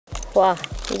哇，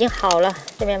已经好了，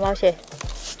这面包蟹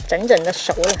整整的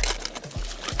熟了。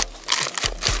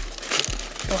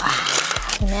哇，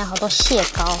里面有好多蟹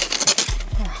膏。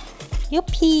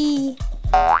Yooupi！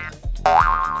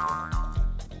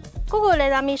 Coucou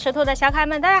les amis， 石头的小可爱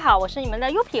们，大家好，我是你们的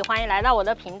Yooupi， 欢迎来到我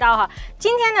的频道哈。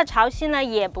今天的潮汐呢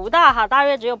也不大哈，大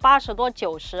约只有80多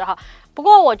90哈。不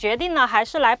过我决定呢还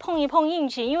是来碰一碰运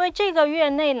气，因为这个月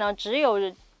内呢只有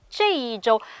这一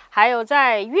周，还有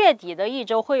在月底的一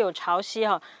周会有潮汐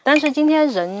哈。但是今天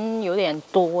人有点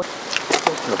多。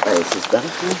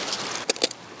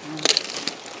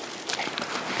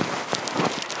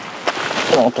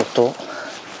多。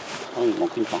Oh, il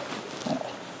manque une fin.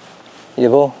 Il est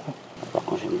beau. Alors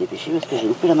quand je vais me dépêcher parce que j'ai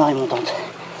loupé la marée montante.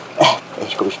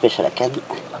 Et comme je pêche à la canne.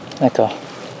 D'accord.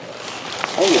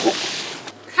 Ah, il est beau.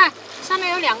 看，上面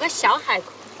有2个小海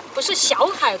葵，不是小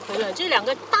海葵了，这2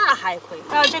个大海葵。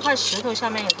还有这块石头下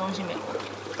面有东西没有？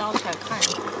捞起来看一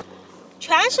下，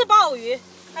全是鲍鱼，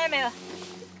看见没有？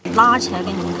拉起来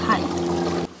给你们看一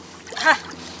下，看，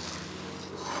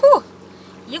呼，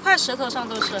一块石头上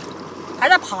都是，还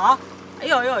在爬。哎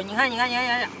呦呦，你看，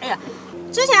哎呀，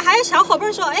之前还有小伙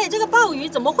伴说，哎，这个鲍鱼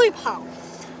怎么会跑？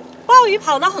鲍鱼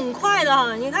跑得很快的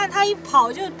哈，你看它一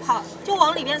跑就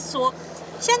往里面缩。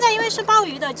现在因为是鲍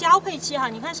鱼的交配期哈，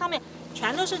你看上面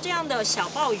全都是这样的小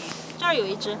鲍鱼，这儿有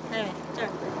一只，哎，这儿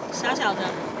小小的，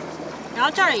然后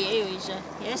这儿也有一只，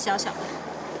也小小的，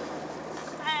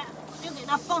哎，就给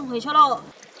它放回去喽。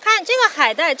看这个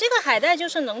海带，这个海带就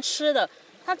是能吃的，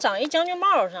它长一将军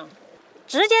帽上。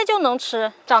直接就能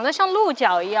吃，长得像鹿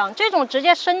角一样，这种直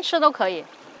接生吃都可以，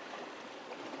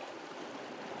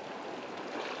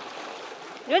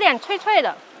有点脆脆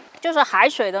的，就是海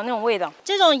水的那种味道。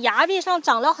这种崖壁上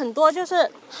长了很多，就是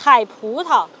海葡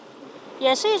萄，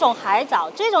也是一种海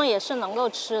藻，这种也是能够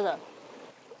吃的。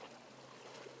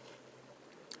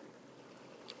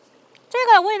这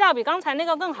个味道比刚才那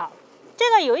个更好，这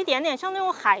个有一点点像那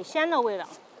种海鲜的味道。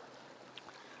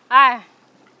哎。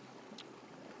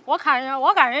我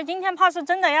感觉今天怕是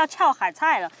真的要撬海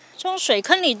菜了。这种水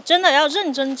坑里真的要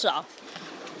认真找，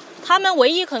他们唯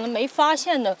一可能没发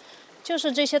现的，就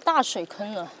是这些大水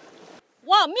坑了。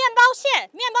哇，面包蟹，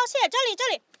这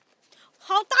里，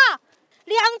好大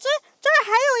，2只，这儿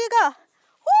还有一个，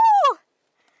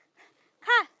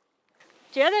看，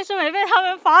绝对是没被他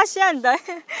们发现的，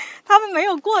他们没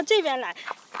有过这边来。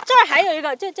这儿还有一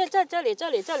个，这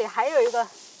里还有一个，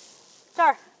这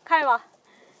儿看见吧？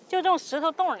就这种石头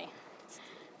洞里，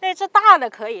那只大的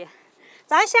可以，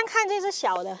咱先看这只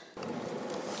小的。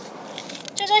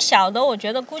这只小的，我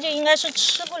觉得估计应该是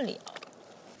吃不了。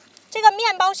这个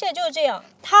面包蟹就是这样，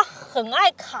它很爱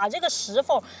卡这个石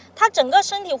缝，它整个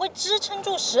身体会支撑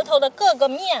住石头的各个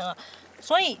面啊，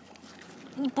所以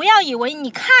你不要以为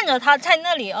你看着它在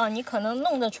那里啊，你可能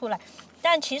弄得出来，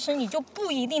但其实你就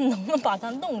不一定能把它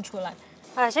弄出来。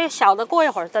哎，这个小的过一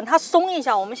会儿，等它松一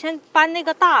下，我们先搬那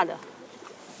个大的。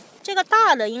这个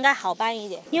大的应该好搬一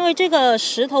点，因为这个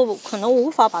石头可能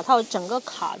无法把它整个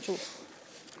卡住。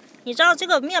你知道这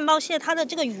个面包蟹它的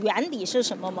这个原理是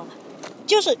什么吗？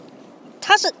就是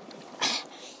它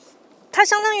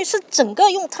相当于是整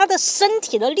个用它的身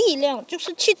体的力量，就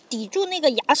是去抵住那个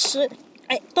牙石，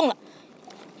哎，动了，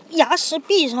牙石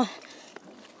壁上。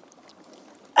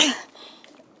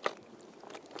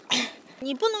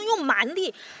你不能用蛮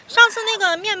力。上次那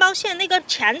个面包蟹那个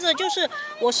钳子，就是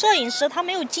我摄影师他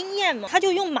没有经验嘛，他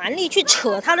就用蛮力去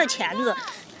扯他的钳子，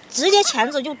直接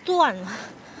钳子就断了。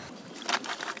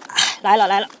来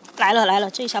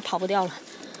了，这一下跑不掉了。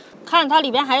看它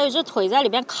里边还有一只腿在里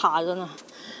边卡着呢。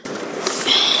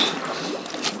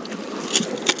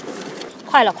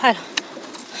快了，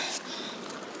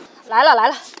来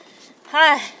了，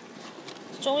哎，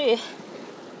终于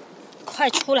快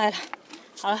出来了。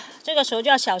好了，这个时候就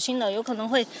要小心了，有可能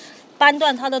会扳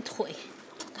断它的腿。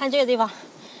看这个地方，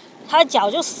它的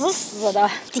脚就死死的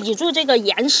抵住这个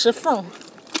岩石缝。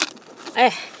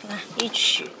哎，你看一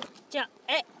取，这样，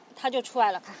哎，它就出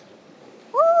来了。看，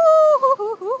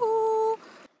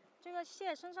这个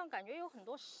蟹身上感觉有很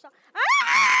多伤啊！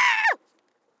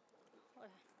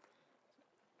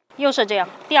又是这样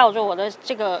吊着我的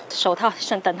这个手套，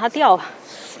等它掉吧。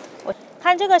我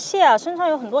看这个蟹啊，身上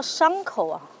有很多伤口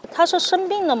啊。它是生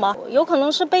病了吗？有可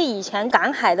能是被以前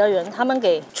赶海的人他们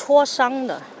给戳伤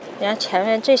的。你看前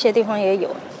面这些地方也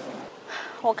有。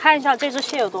我看一下这只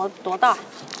蟹有多大。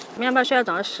面包蟹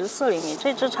长了14厘米，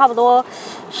这只差不多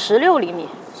16厘米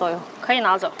左右，可以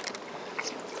拿走。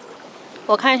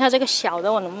我看一下这个小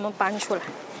的我能不能搬出来。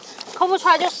抠不出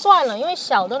来就算了，因为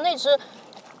小的那只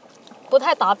不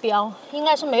太达标，应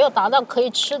该是没有达到可以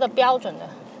吃的标准的。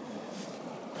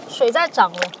水在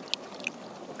涨了。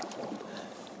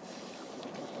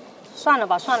算了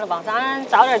吧，算了吧，咱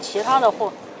找点其他的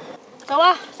货。走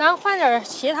吧，咱换点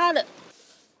其他的。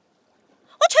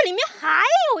我去，里面还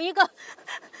有一个，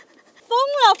疯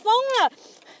了疯了！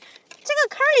这个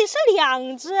坑里是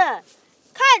2只，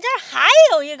看这儿还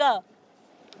有一个，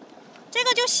这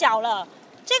个就小了，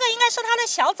这个应该是它的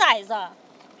小崽子。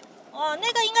哦，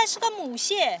那个应该是个母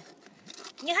蟹。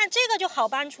你看这个就好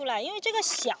搬出来，因为这个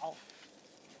小。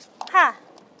看，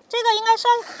这个应该是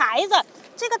孩子，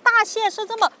这个大蟹是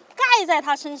这么盖在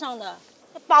它身上的，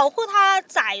保护它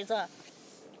崽子。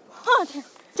我天，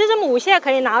这只母蟹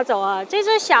可以拿走啊，这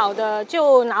只小的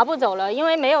就拿不走了，因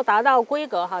为没有达到规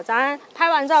格哈。咱拍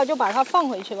完照就把它放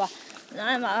回去吧，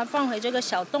咱把它放回这个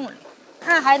小洞里，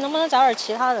看还能不能找点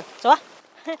其他的。走吧。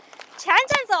前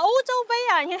阵子欧洲杯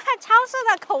啊，你看超市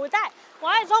的口袋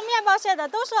往外装面包蟹的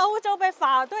都是欧洲杯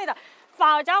法队的，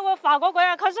法国国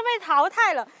家可是被淘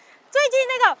汰了。最近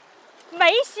那个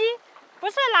梅西不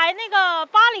是来那个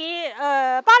巴黎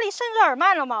圣日耳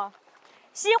曼了吗？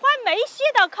喜欢梅西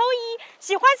的扣1，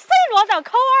喜欢 C 罗的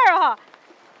扣2哈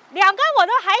，2个我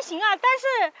都还行啊，但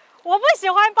是我不喜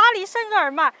欢巴黎圣日耳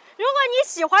曼。如果你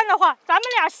喜欢的话，咱们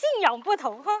俩信仰不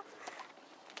同哈。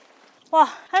哇，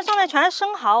它上面全是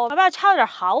生蚝，我要不要敲点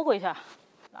蚝回去？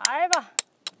来吧，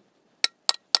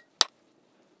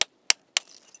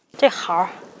这蚝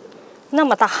那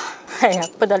么大，哎呀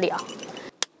不得了！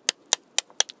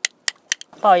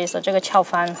不好意思，这个敲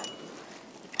翻了。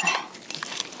哎，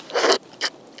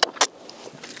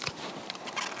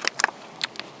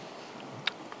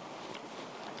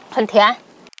很甜。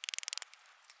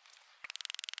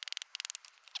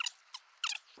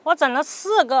我整了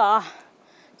4个啊。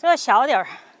这个小点儿，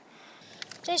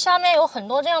这下面有很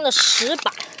多这样的石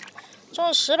板，这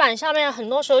种石板下面很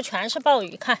多时候全是鲍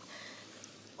鱼。看，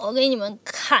我给你们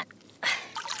看，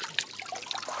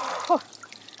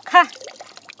看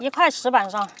一块石板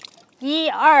上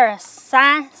，1、2、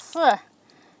3、4，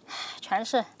全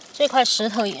是。这块石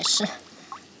头也是，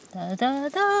哒哒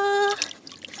哒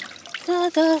哒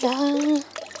哒哒，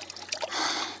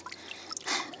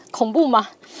恐怖吗？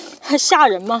吓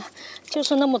人吗？就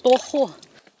是那么多货。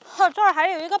这儿还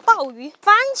有一个鲍鱼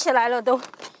翻起来了都，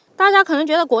大家可能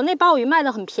觉得国内鲍鱼卖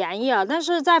的很便宜啊，但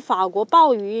是在法国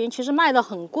鲍鱼其实卖的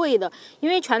很贵的，因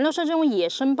为全都是这种野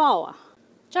生鲍啊。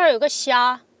这儿有个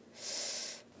虾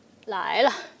来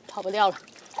了，跑不掉了，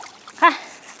看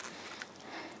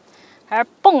还是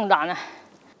蹦跶呢。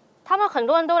他们很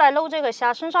多人都来搂这个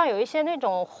虾，身上有一些那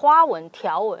种花纹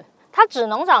条纹，它只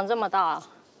能长这么大，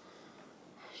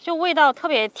就味道特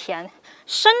别甜，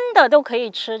生的都可以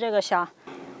吃这个虾。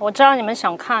我知道你们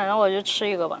想看，然后我就吃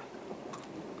一个吧。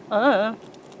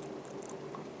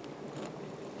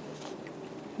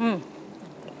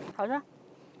好吃，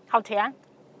好甜。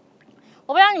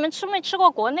我不知道你们吃没吃过，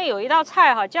国内有一道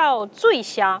菜哈，叫醉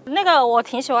虾，那个我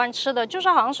挺喜欢吃的，就是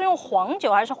好像是用黄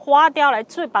酒还是花雕来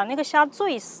醉，把那个虾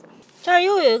醉死。这儿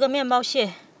又有一个面包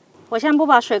蟹，我先不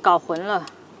把水搞浑了，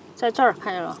在这儿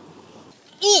看见了，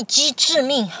一击致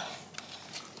命，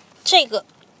这个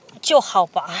就好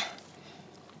拔。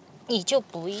你就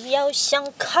不要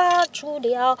想卡住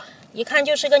了，一看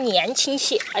就是个年轻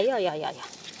蟹。哎呀呀呀呀，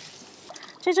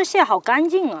这只蟹好干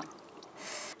净啊！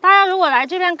大家如果来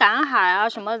这边赶海啊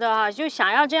什么的，就想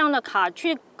要这样的卡，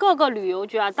去各个旅游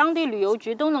局啊，当地旅游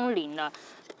局都能领的。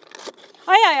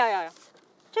哎呀呀呀，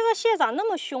这个蟹咋那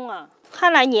么凶啊？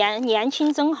看来年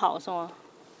轻真好是吗？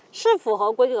是符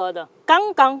合规格的，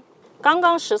刚刚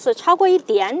14，超过一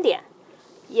点点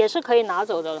也是可以拿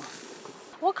走的了。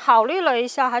我考虑了一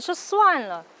下，还是算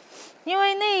了，因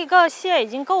为那个蟹已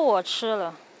经够我吃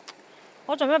了，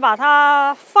我准备把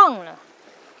它放了。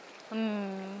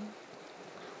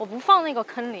我不放那个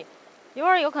坑里，一会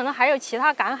儿有可能还有其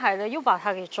他赶海的又把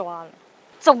它给抓了，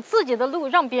走自己的路，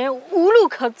让别人无路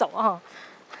可走啊！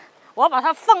我要把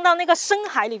它放到那个深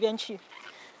海里边去。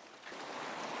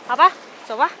好吧，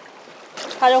走吧，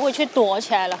它就会去躲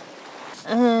起来了。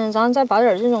然后再把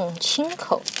点这种青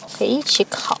口可以一起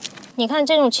烤。你看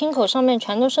这种青口上面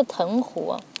全都是藤壶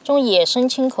啊，这种野生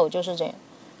青口就是这样。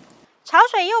潮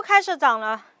水又开始涨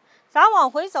了，咱往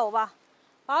回走吧，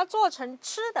把它做成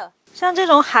吃的。像这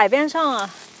种海边上啊，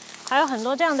还有很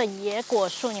多这样的野果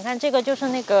树。你看这个就是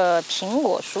那个苹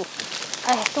果树，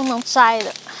哎，都能摘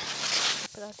的。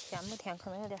不知道甜不甜，可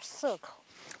能有点涩口。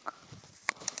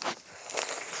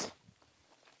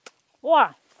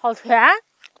哇，好甜！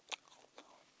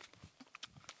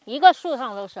一个树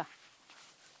上都是。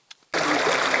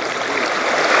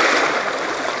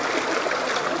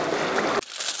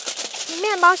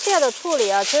面包蟹的处理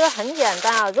啊，其实很简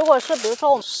单啊。如果是比如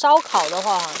说我们烧烤的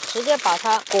话，直接把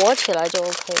它裹起来就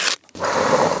OK 了。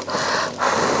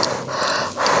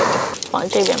往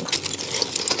这边吧。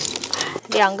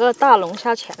2个大龙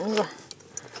虾钳子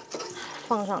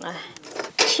放上来，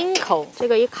青口这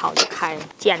个一烤就开了，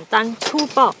简单粗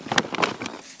暴。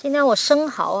今天我生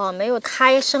蚝啊没有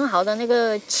开生蚝的那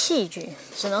个器具，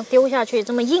只能丢下去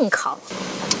这么硬烤。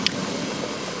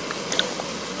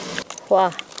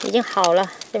哇，已经好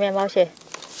了，这面包蟹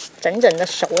整整的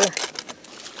熟了。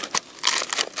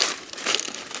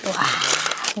哇，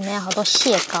里面有好多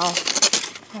蟹膏，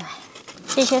哎，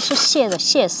这些是蟹的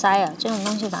蟹鳃啊，这种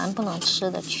东西咱不能吃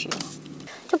得去。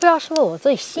就不知道是不是我自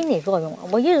己心理作用啊，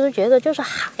我一直觉得就是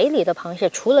海里的螃蟹，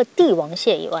除了帝王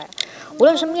蟹以外，无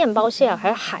论是面包蟹还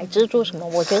是海蜘蛛什么，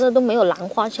我觉得都没有兰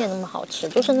花蟹那么好吃。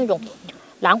就是那种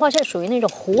兰花蟹属于那种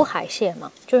湖海蟹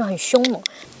嘛，就是很凶猛。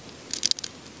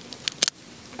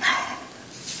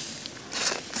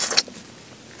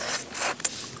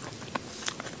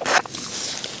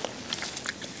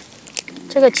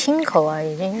这个青口啊，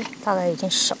大概已经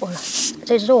熟了，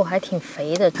这肉还挺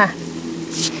肥的，看。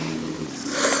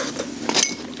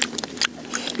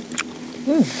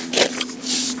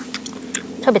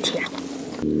特别甜。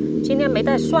今天没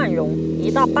带蒜蓉，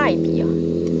一大败笔啊！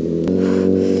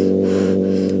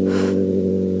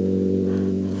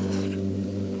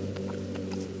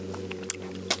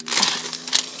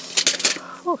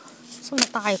哦，这么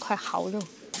大一块蚝肉，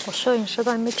我摄影师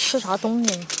都还没吃啥东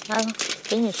西呢。来吧，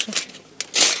给你吃。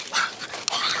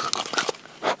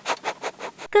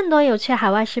更多有趣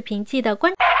海外视频，记得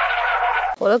关注。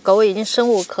我的狗已经生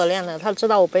无可恋了，它知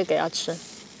道我不会给它吃。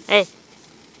哎，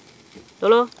露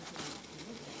露，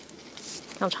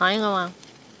想尝一个吗？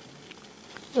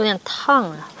有点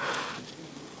烫啊。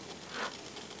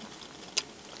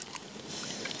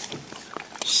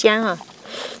鲜啊，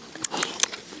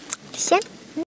鲜。